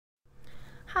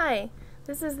Hi,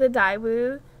 this is the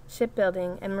Daewoo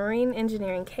Shipbuilding and Marine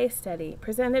Engineering case study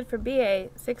presented for BA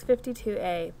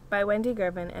 652A by Wendy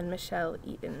Gervin and Michelle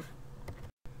Eaton.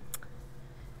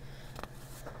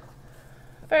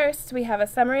 First, we have a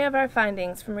summary of our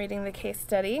findings from reading the case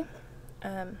study.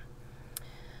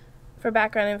 For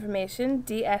background information,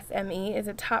 DSME is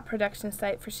a top production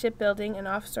site for shipbuilding and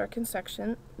offshore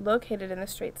construction located in the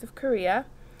Straits of Korea.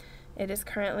 It is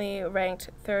currently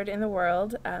ranked third in the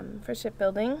world for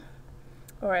shipbuilding,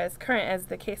 or as current as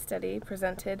the case study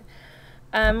presented,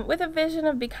 with a vision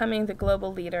of becoming the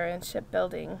global leader in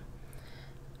shipbuilding.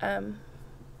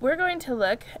 We're going to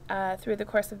look through the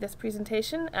course of this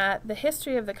presentation at the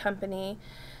history of the company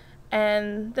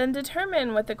and then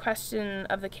determine what the question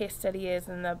of the case study is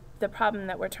and the problem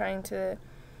that we're trying to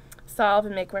solve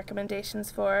and make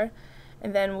recommendations for.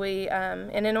 And then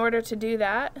and in order to do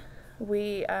that,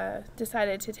 we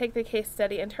decided to take the case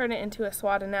study and turn it into a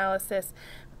SWOT analysis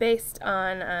based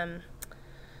on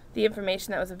the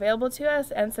information that was available to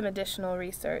us and some additional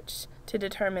research to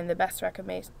determine the best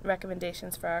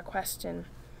recommendations for our question.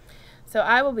 So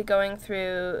I will be going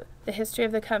through the history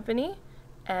of the company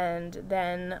and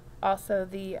then also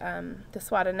the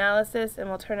SWOT analysis, and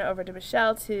we'll turn it over to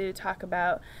Michelle to talk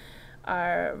about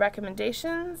our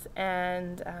recommendations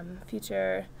and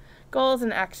future goals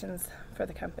and actions for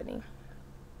the company.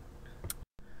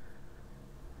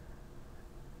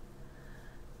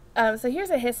 So here's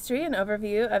a history and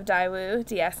overview of Daewoo,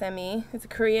 DSME. It's a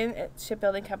Korean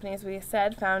shipbuilding company, as we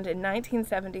said, founded in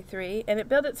 1973, and it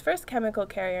built its first chemical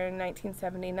carrier in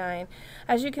 1979.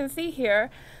 As you can see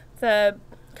here, it's a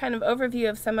kind of overview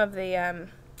of some of the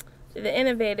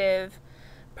innovative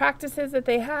practices that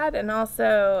they had, and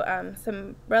also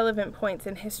some relevant points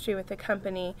in history with the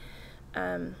company.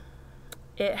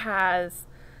 It has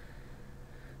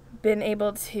been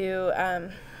able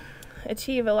to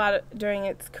achieve a lot during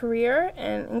its career,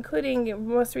 and including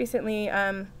most recently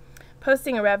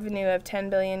posting a revenue of $10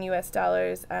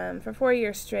 billion for 4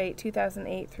 years straight,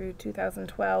 2008 through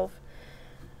 2012.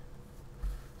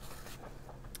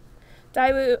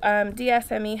 Daewoo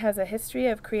DSME has a history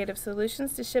of creative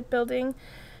solutions to shipbuilding,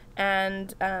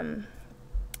 and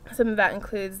some of that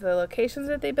includes the locations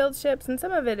that they build ships, and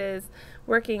some of it is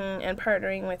working and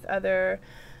partnering with other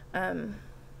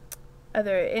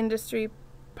industry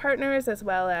partners as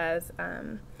well as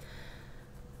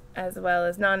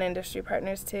non-industry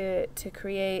partners to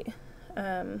create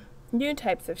new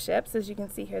types of ships. As you can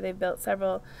see here, they've built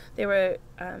several. They were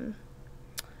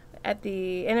at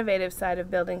the innovative side of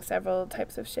building several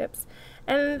types of ships,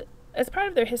 and as part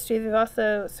of their history, they've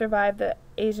also survived the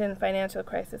Asian financial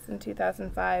crisis in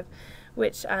 2005,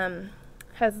 which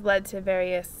has led to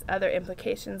various other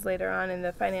implications later on in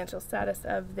the financial status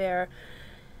of their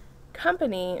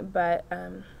company, but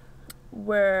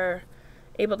we're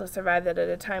able to survive that at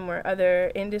a time where other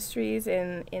industries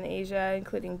in Asia,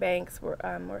 including banks,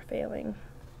 were failing.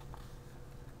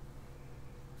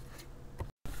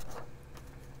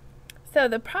 So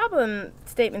the problem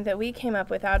statement that we came up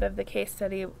with out of the case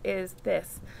study is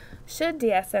this: should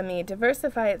DSME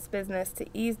diversify its business to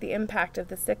ease the impact of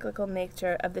the cyclical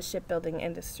nature of the shipbuilding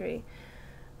industry?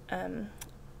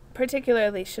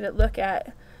 Particularly, should it look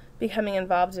at becoming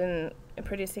involved in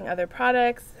producing other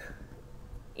products,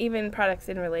 even products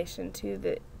in relation to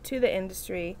the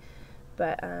industry?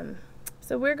 But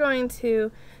so we're going to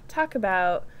talk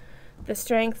about the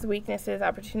strengths, weaknesses,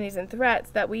 opportunities, and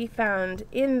threats that we found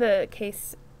in the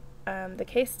case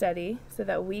study, so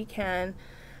that we can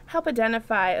help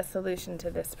identify a solution to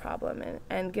this problem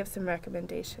and give some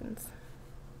recommendations.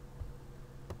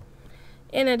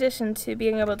 In addition to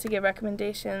being able to give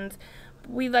recommendations,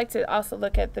 we'd like to also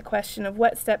look at the question of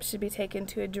what steps should be taken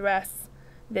to address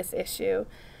this issue.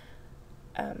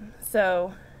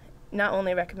 So not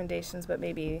only recommendations, but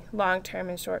maybe long-term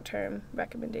and short-term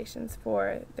recommendations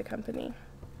for the company.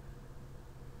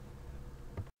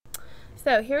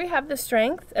 So here we have the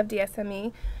strengths of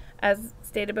DSME. As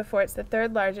stated before, it's the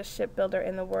third largest shipbuilder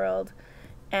in the world,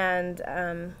 and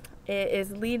it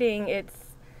is leading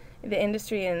the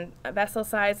industry in vessel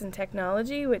size and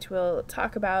technology, which we'll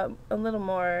talk about a little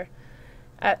more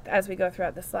as we go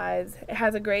throughout the slides. It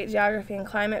has a great geography and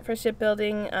climate for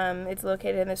shipbuilding. It's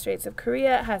located in the Straits of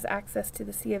Korea. It has access to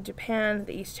the Sea of Japan,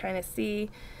 the East China Sea.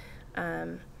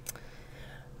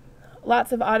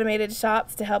 Lots of automated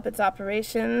shops to help its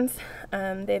operations.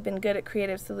 They've been good at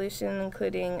creative solutions,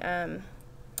 including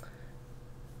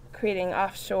creating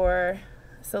offshore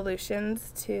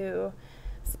solutions to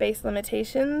space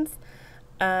limitations.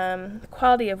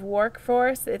 Quality of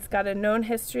workforce, it's got a known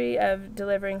history of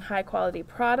delivering high quality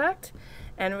product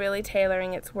and really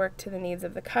tailoring its work to the needs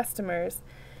of the customers.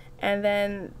 And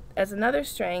then as another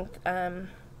strength,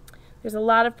 there's a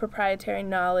lot of proprietary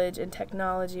knowledge and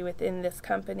technology within this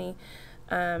company,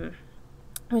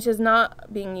 which is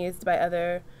not being used by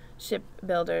other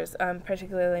shipbuilders,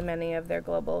 particularly many of their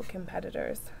global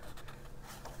competitors.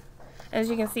 As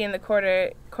you can see in the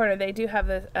corner, they do have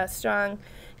a strong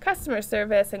customer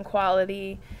service and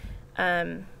quality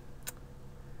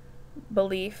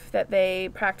belief that they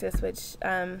practice, which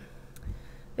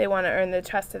they want to earn the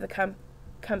trust of the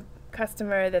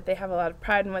customer, that they have a lot of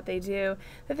pride in what they do,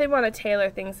 that they want to tailor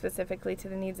things specifically to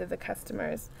the needs of the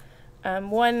customers.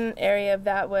 One area of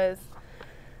that was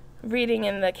reading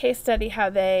in the case study how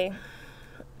they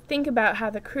think about how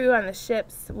the crew on the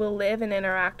ships will live and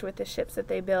interact with the ships that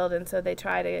they build, and so they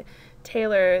try to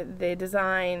tailor the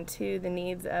design to the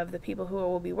needs of the people who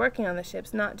will be working on the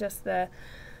ships, not just the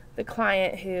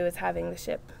client who is having the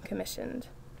ship commissioned.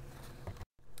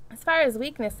 As far as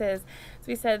weaknesses, as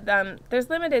we said, there's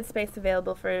limited space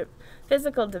available for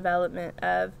physical development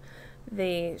of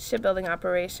the shipbuilding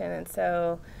operation, and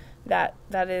so that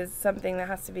is something that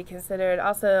has to be considered.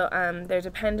 Also, they're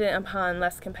dependent upon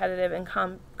less competitive and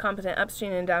competent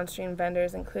upstream and downstream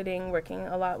vendors, including working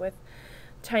a lot with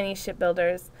Chinese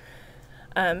shipbuilders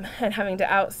and having to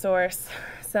outsource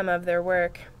some of their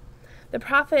work. The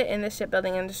profit in the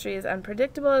shipbuilding industry is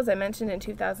unpredictable. As I mentioned, in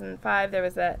 2005, there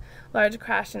was a large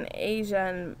crash in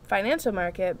Asian financial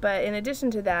market, but in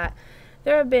addition to that,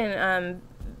 there have been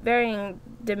varying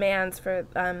demands for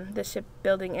the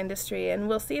shipbuilding industry, and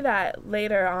we'll see that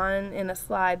later on in a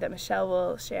slide that Michelle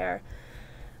will share.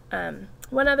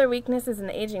 One other weakness is an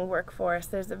aging workforce.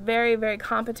 There's a very, very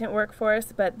competent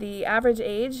workforce, but the average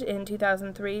age in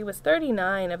 2003 was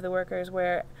 39 of the workers,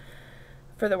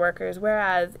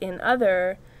 whereas in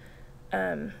other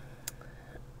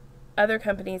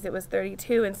companies it was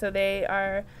 32, and so they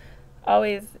are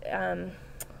always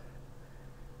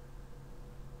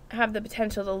have the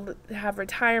potential to have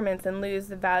retirements and lose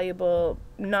the valuable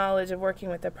knowledge of working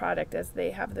with the product as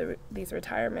they have these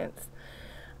retirements.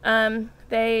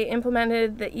 They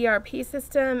implemented the ERP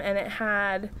system, and it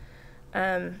had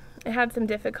some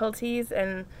difficulties,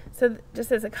 and so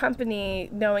just as a company,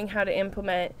 knowing how to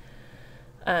implement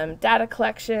data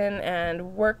collection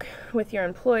and work with your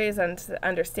employees on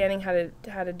understanding how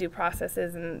to do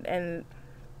processes, and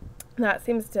that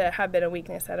seems to have been a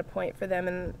weakness at a point for them,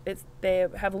 and they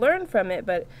have learned from it,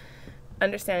 but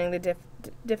understanding the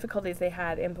difficulties they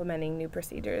had implementing new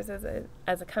procedures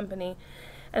as a company.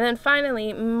 And then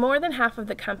finally, more than half of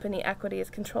the company equity is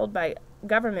controlled by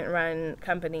government-run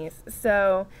companies.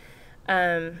 So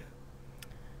that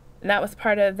was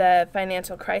part of the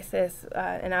financial crisis.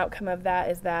 An outcome of that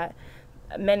is that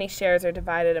many shares are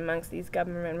divided amongst these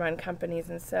government-run companies,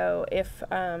 and so if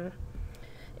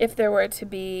there were to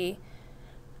be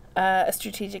a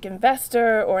strategic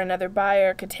investor or another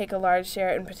buyer could take a large share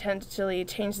and potentially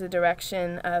change the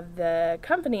direction of the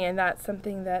company, and that's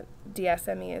something that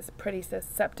DSME is pretty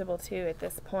susceptible to at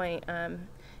this point.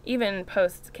 Even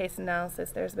post-case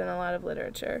analysis, there's been a lot of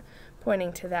literature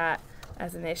pointing to that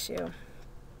as an issue.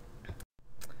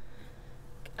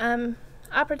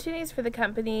 Opportunities for the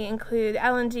company include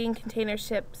LNG and container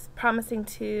ships promising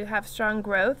to have strong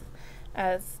growth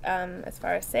as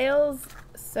far as sales.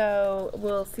 So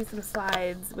we'll see some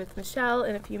slides with Michelle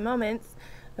in a few moments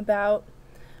about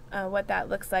what that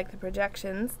looks like, the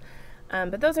projections.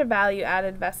 But those are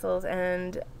value-added vessels,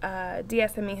 and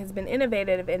DSME has been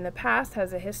innovative in the past,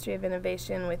 has a history of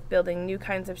innovation with building new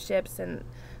kinds of ships, and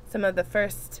some of the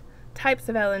first types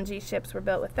of LNG ships were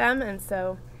built with them, and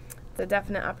so it's a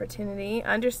definite opportunity.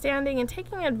 Understanding and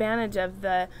taking advantage of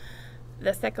the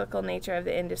cyclical nature of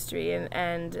the industry,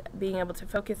 and being able to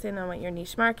focus in on what your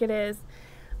niche market is.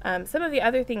 Some of the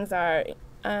other things are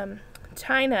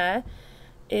China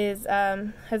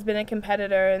has been a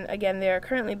competitor, and again, they are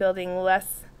currently building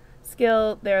less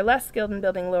skilled in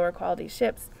building lower quality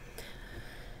ships.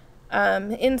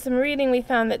 In some reading, we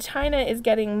found that China is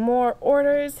getting more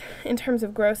orders in terms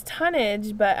of gross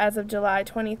tonnage, but as of July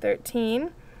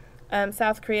 2013,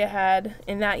 South Korea had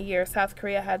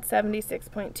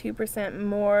 76.2%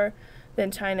 more than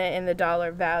China in the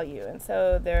dollar value, and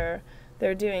so they're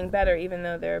doing better, even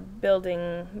though they're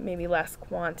building maybe less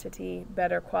quantity,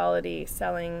 better quality,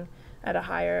 selling at a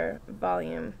higher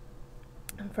volume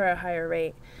for a higher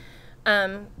rate.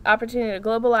 Opportunity to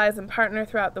globalize and partner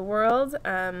throughout the world.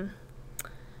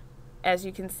 As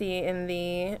you can see in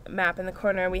the map in the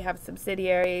corner, we have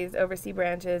subsidiaries, overseas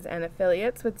branches, and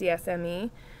affiliates with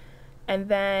DSME. And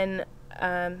then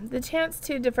the chance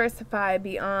to diversify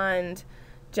beyond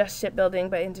just shipbuilding,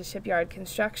 but into shipyard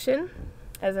construction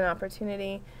as an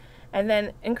opportunity. and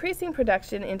then increasing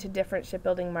production into different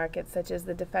shipbuilding markets, such as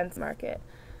the defense market.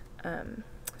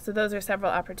 So those are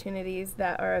several opportunities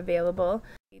that are available,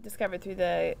 discovered through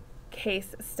the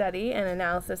case study and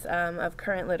analysis of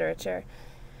current literature.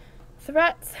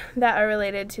 Threats that are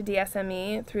related to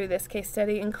DSME through this case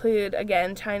study include,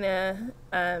 again,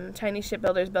 Chinese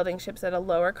shipbuilders building ships at a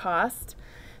lower cost.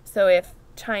 So if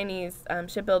Chinese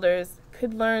shipbuilders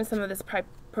could learn some of this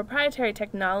proprietary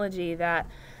technology that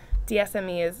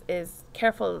DSME is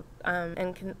careful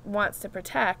and wants to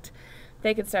protect,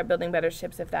 they could start building better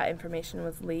ships if that information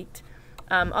was leaked.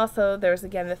 Also, there's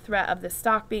again the threat of the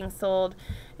stock being sold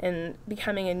and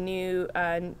becoming a new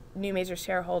major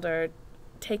shareholder,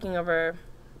 taking over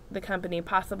the company,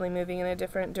 possibly moving in a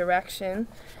different direction.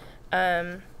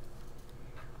 There's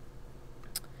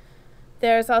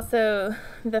also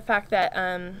the fact that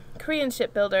Korean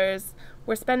shipbuilders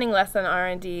were spending less on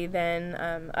R&D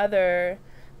than other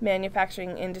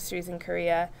manufacturing industries in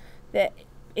Korea. That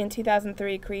in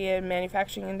 2003, Korean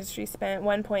manufacturing industry spent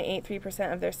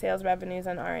 1.83% of their sales revenues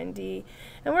on R&D.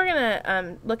 And we're going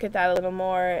to look at that a little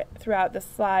more throughout the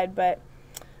slide, but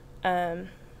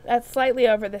that's slightly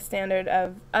over the standard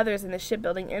of others in the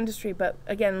shipbuilding industry, but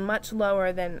again, much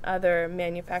lower than other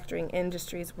manufacturing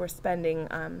industries were spending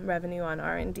revenue on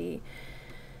R&D.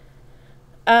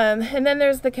 And then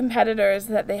there's the competitors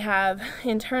that they have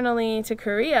internally to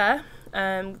Korea.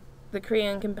 The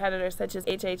Korean competitors such as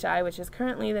HHI, which is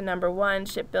currently the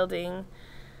 #1 shipbuilding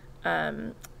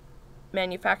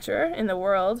manufacturer in the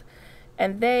world.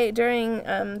 And they, during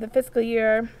the fiscal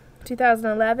year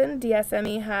 2011,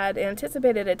 DSME had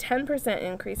anticipated a 10%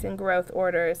 increase in growth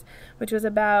orders, which was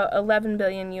about $11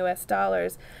 billion US.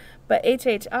 But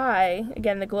HHI,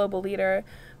 again the global leader,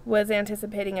 was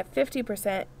anticipating a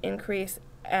 50% increase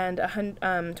and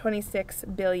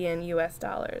 $26 billion US.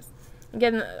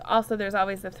 Again, also there's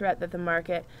always the threat that the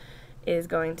market is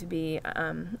going to be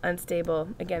unstable.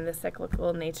 Again, the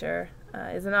cyclical nature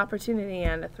is an opportunity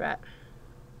and a threat.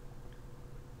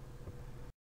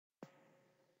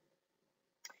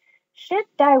 Should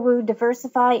Daewoo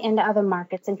diversify into other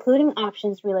markets, including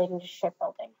options relating to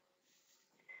shipbuilding?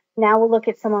 Now we'll look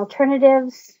at some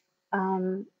alternatives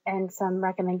and some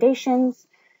recommendations,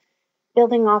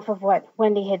 building off of what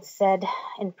Wendy had said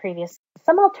in previous.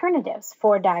 Some alternatives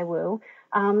for Daewoo: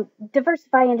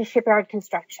 diversify into shipyard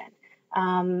construction.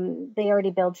 They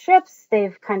already build ships.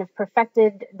 They've kind of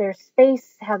perfected their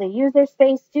space, how they use their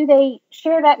space. Do they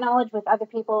share that knowledge with other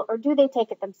people, or do they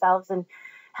take it themselves and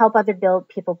help other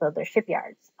people build their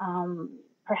shipyards?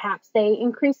 Perhaps they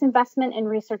increase investment in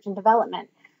research and development.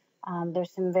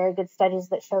 There's some very good studies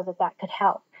that show that that could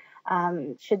help.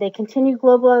 Should they continue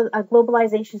a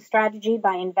globalization strategy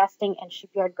by investing in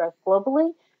shipyard growth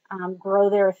globally, grow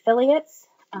their affiliates?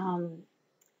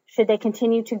 Should they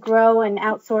continue to grow and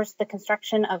outsource the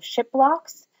construction of ship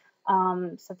blocks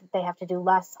so that they have to do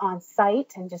less on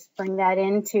site and just bring that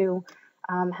in to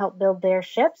help build their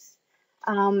ships?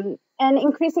 And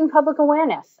increasing public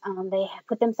awareness. They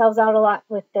put themselves out a lot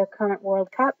with their current World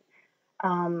Cup.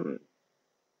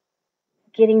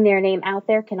 Getting their name out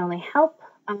there can only help.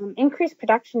 Increase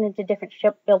production into different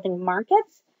shipbuilding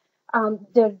markets.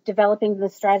 Developing the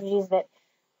strategies that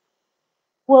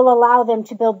will allow them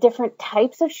to build different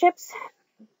types of ships,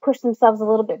 push themselves a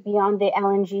little bit beyond the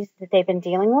LNGs that they've been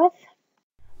dealing with.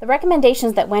 The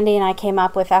recommendations that Wendy and I came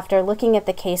up with after looking at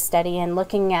the case study and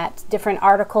looking at different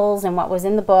articles and what was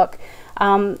in the book,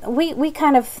 we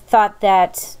kind of thought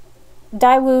that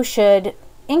Daewoo should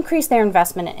increase their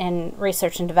investment in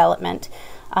research and development.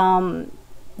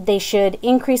 They should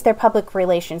increase their public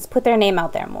relations, put their name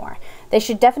out there more. They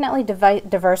should definitely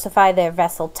diversify their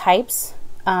vessel types.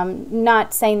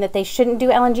 Not saying that they shouldn't do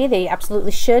LNG, they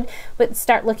absolutely should, but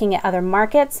start looking at other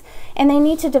markets. And they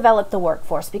need to develop the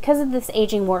workforce. Because of this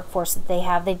aging workforce that they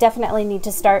have, they definitely need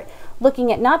to start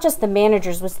looking at not just the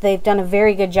managers, which they've done a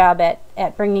very good job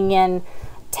at bringing in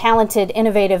talented,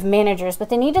 innovative managers, but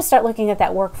they need to start looking at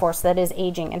that workforce that is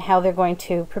aging and how they're going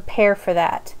to prepare for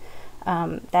that,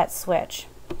 that switch.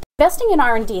 Investing in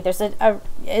R&D, there's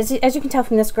as you can tell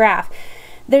from this graph,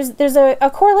 there's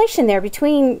a correlation there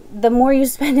between the more you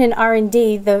spend in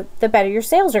R&D, the better your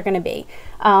sales are going to be.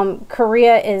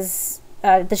 Korea is,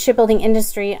 the shipbuilding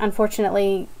industry,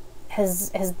 unfortunately,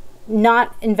 has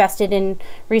not invested in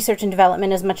research and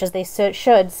development as much as they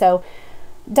should. So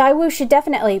Daewoo should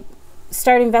definitely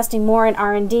start investing more in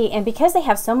R&D, and because they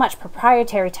have so much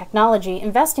proprietary technology,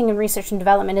 investing in research and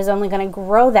development is only going to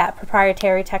grow that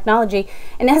proprietary technology.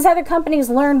 And as other companies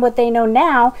learn what they know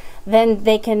now, then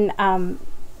they can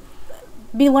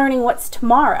be learning what's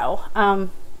tomorrow.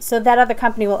 So that other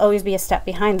company will always be a step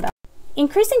behind them.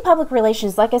 Increasing public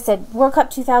relations, like I said, World Cup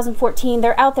 2014,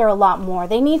 they're out there a lot more.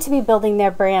 They need to be building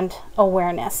their brand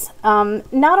awareness.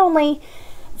 Not only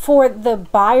for the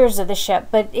buyers of the ship,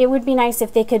 but it would be nice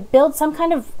if they could build some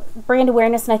kind of brand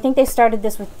awareness, and I think they started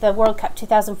this with the World Cup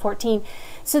 2014,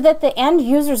 so that the end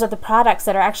users of the products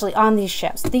that are actually on these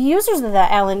ships, the users of the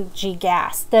LNG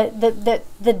gas, the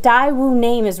Daewoo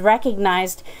name is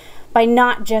recognized by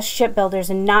not just shipbuilders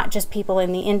and not just people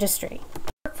in the industry.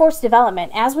 Workforce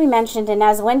development, as we mentioned and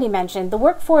as Wendy mentioned, the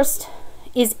workforce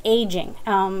is aging.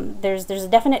 There's a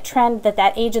definite trend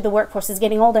that age of the workforce is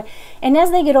getting older, and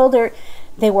as they get older,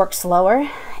 they work slower,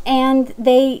 and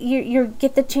you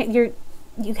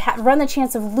run the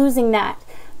chance of losing that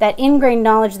ingrained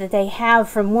knowledge that they have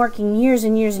from working years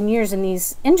and years and years in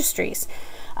these industries.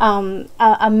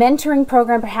 A mentoring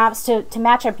program perhaps to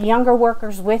match up younger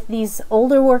workers with these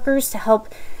older workers to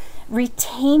help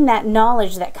retain that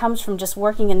knowledge that comes from just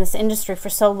working in this industry for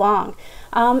so long.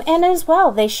 And as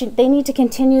well, they need to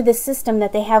continue the system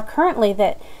that they have currently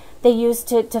that they use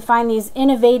to find these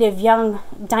innovative, young,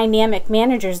 dynamic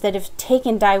managers that have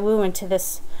taken Daewoo into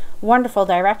this wonderful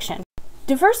direction.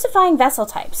 Diversifying vessel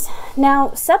types.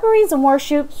 Now, submarines and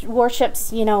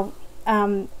warships, you know,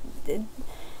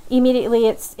 immediately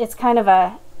it's kind of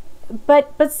a,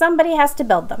 but somebody has to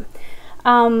build them.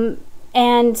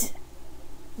 And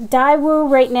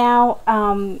Daewoo right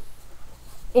now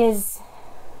is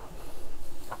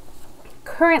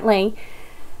currently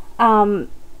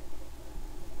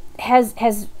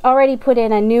has already put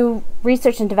in a new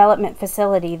research and development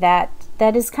facility that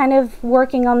is kind of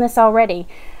working on this already.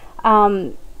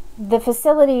 The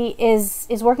facility is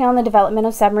working on the development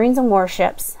of submarines and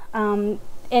warships, and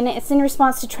it's in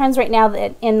response to trends right now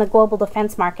in the global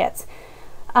defense markets.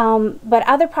 But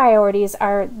other priorities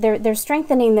are they're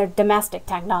strengthening their domestic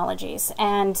technologies,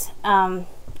 and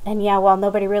yeah, while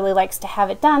nobody really likes to have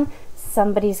it done,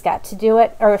 somebody's got to do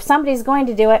it, or if somebody's going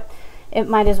to do it, it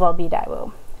might as well be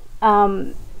Daewoo.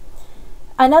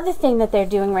 Another thing that they're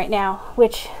doing right now,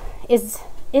 which is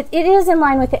it is in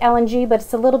line with the LNG, but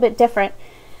it's a little bit different.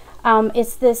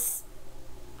 It's this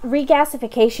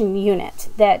regasification unit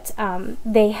that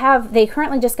they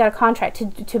currently just got a contract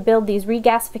to build these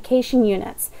regasification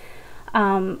units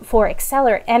for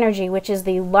Accelerate Energy, which is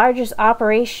the largest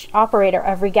operator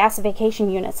of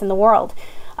regasification units in the world.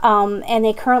 And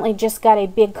they currently just got a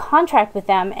big contract with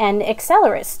them, and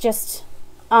Accelerate's just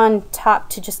on top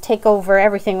to just take over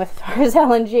everything with as far as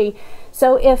LNG.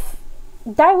 So if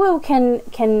Daewoo can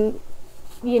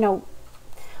you know,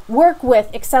 work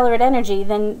with Accelerate Energy,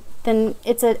 then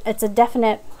it's a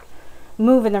definite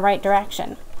move in the right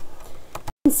direction.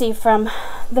 You can see from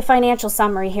the financial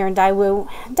summary here in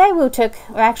Daewoo took,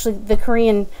 actually the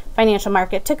Korean financial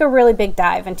market took a really big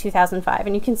dive in 2005,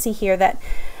 and you can see here that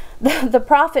the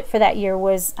profit for that year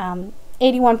was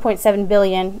 81.7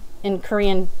 billion in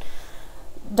Korean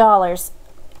dollars,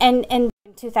 and in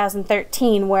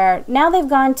 2013, where now they've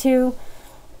gone to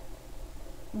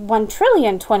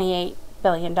 $1,028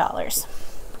 billion.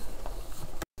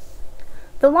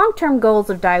 The long-term goals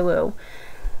of Daewoo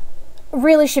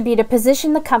really should be to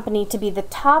position the company to be the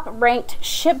top-ranked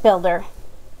shipbuilder,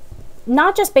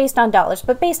 not just based on dollars,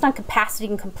 but based on capacity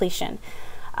and completion.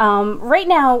 Right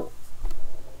now,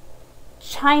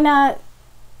 China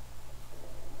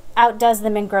outdoes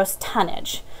them in gross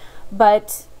tonnage,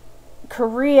 but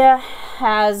Korea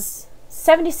has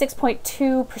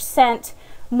 76.2%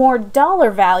 more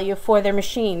dollar value for their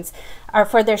machines, or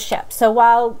for their ships. So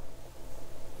while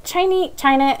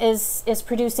China is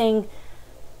producing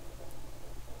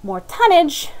more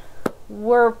tonnage,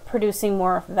 we're producing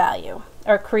more value,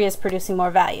 or Korea's producing more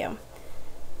value.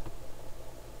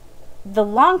 The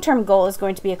long-term goal is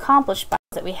going to be accomplished by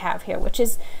that we have here, which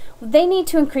is they need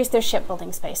to increase their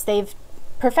shipbuilding space. They've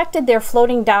perfected their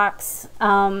floating docks.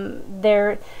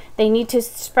 They need to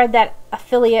spread that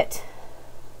affiliate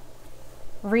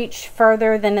reach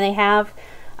further than they have.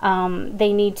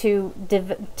 They need to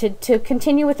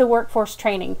continue with the workforce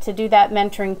training, to do that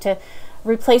mentoring, to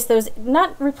replace those,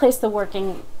 not replace the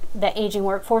aging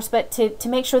workforce, but to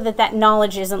make sure that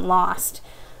knowledge isn't lost.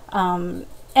 And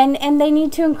they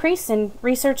need to increase in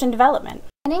research and development.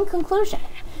 And in conclusion,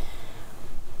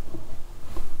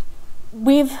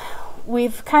 we've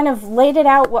kind of laid it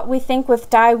out what we think with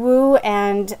Daewoo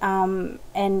and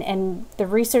the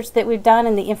research that we've done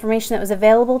and the information that was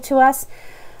available to us.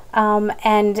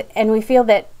 And we feel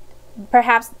that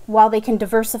perhaps while they can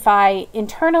diversify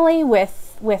internally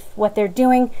with what they're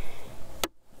doing,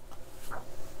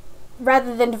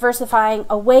 rather than diversifying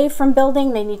away from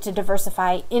building, they need to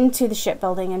diversify into the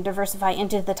shipbuilding and diversify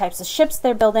into the types of ships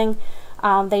they're building.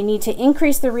 They need to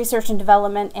increase their research and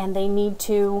development, and they need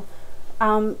to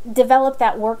develop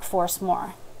that workforce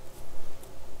more.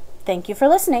 Thank you for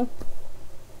listening.